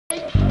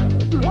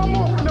One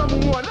more for number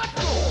one.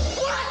 Let's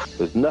go.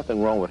 There's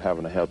nothing wrong with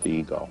having a healthy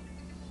ego.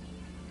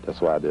 That's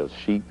why there's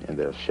sheep and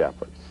there's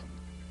shepherds.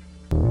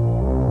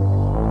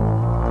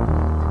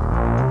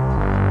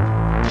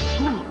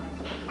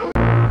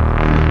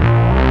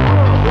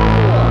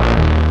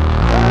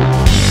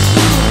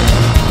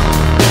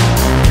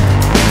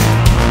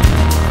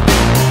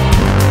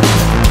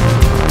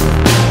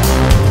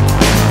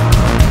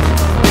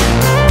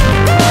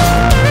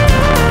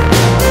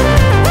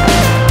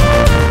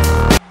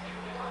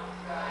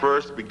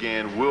 First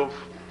begin with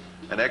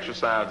an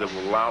exercise that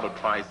will allow the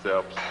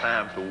triceps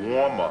time to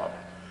warm up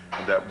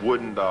and that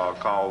wouldn't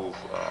cause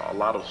a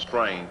lot of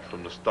strain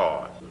from the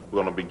start.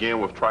 We're going to begin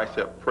with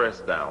tricep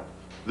press down.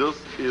 This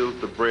is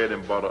the bread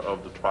and butter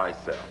of the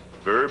tricep.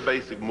 Very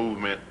basic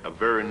movement, a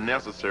very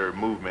necessary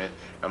movement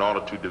in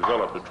order to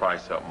develop the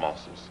tricep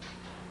muscles.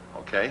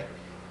 Okay?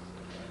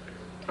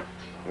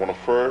 You want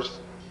to first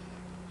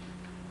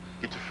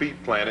get your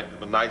feet planted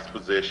in a nice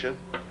position.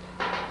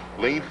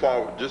 Lean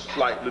forward just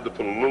slightly to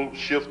put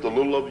shift a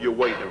little of your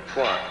weight in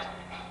front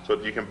so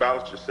that you can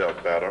balance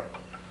yourself better.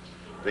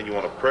 Then you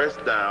want to press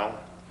down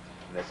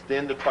and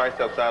extend the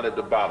triceps out at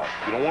the bottom.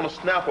 You don't want to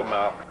snap them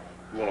out.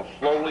 You want to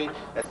slowly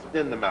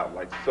extend them out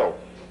like so.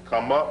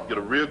 Come up, get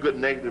a real good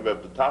negative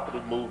at the top of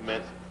the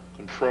movements,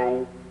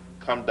 control,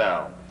 come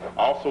down.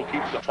 Also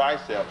keep the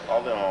triceps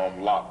of the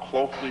arm locked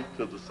closely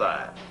to the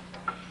side.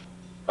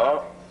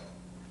 Up,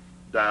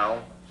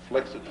 down,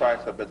 flex the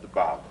tricep at the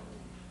bottom.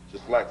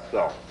 Just like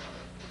so.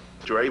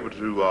 You're able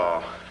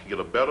to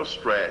get a better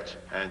stretch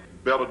and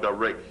better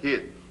direct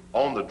hit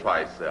on the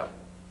tricep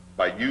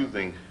by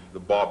using the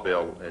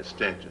barbell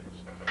extensions.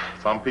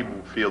 Some people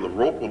feel the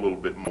rope a little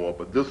bit more,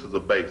 but this is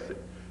a basic.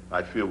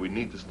 I feel we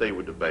need to stay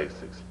with the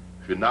basics.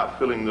 If you're not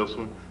feeling this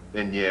one,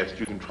 then yes,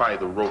 you can try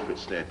the rope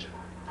extension.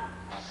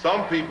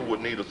 Some people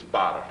would need a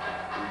spotter.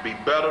 It would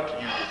be better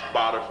to use a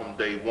spotter from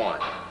day one.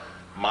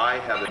 My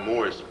having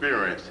more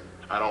experience,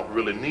 I don't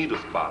really need a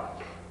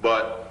spotter.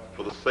 But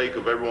for the sake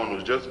of everyone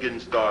who's just getting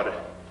started,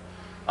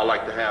 I'd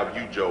like to have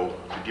you, Joe,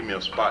 to give me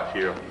a spot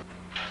here.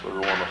 So we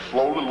want to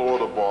slowly lower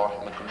the bar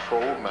in a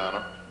controlled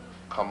manner.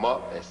 Come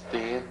up,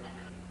 extend.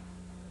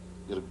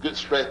 Get a good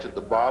stretch at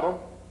the bottom,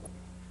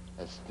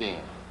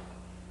 extend.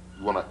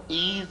 You want to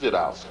ease it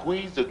out,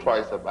 squeeze the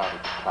tricep out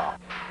at the top.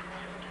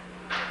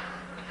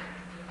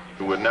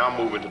 And we're now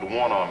moving to the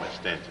one-arm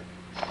extension.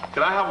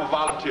 Can I have a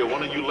volunteer,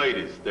 one of you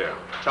ladies there?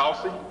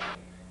 Chelsea?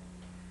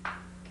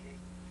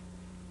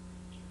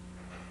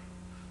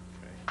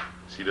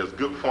 See, there's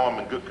good form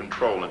and good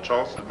control, and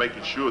Charles is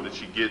making sure that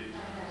she gets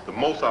the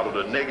most out of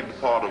the negative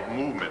part of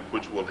movement,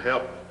 which will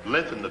help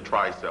lengthen the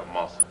tricep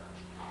muscle.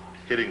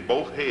 Hitting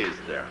both heads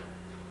there.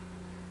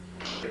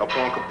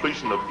 Upon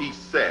completion of each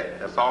set,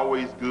 that's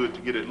always good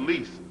to get at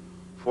least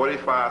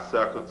 45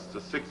 seconds to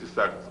 60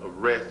 seconds of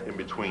rest in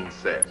between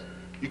sets.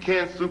 You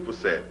can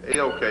superset,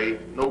 okay,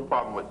 no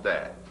problem with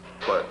that.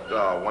 But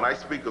when I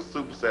speak of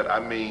superset, I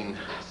mean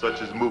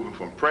such as moving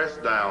from press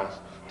downs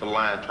to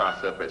line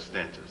tricep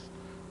extensions.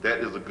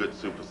 That is a good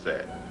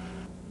superset.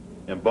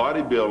 In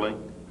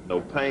bodybuilding, no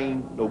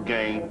pain, no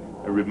gain,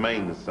 and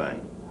remain the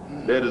same.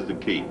 That is the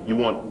key. You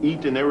want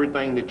each and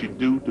everything that you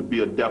do to be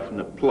a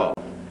definite plus.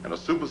 And a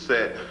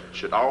superset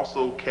should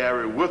also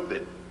carry with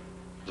it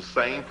the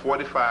same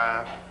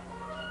 45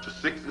 to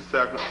 60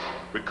 seconds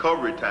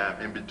recovery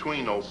time in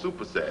between those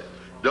supersets.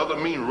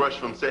 Doesn't mean rush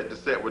from set to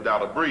set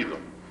without a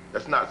breather.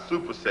 That's not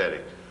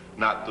supersetting,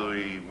 not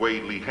the way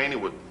Lee Haney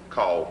would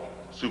call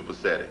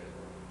supersetting.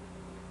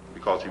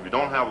 Because if you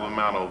don't have the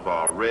amount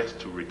of rest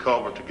to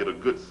recover, to get a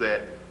good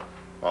set,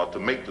 to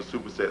make the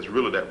supersets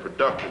really that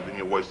productive, then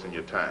you're wasting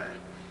your time.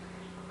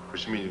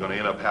 Which means you're going to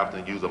end up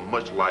having to use a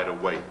much lighter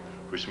weight,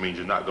 which means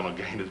you're not going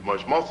to gain as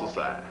much muscle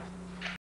size.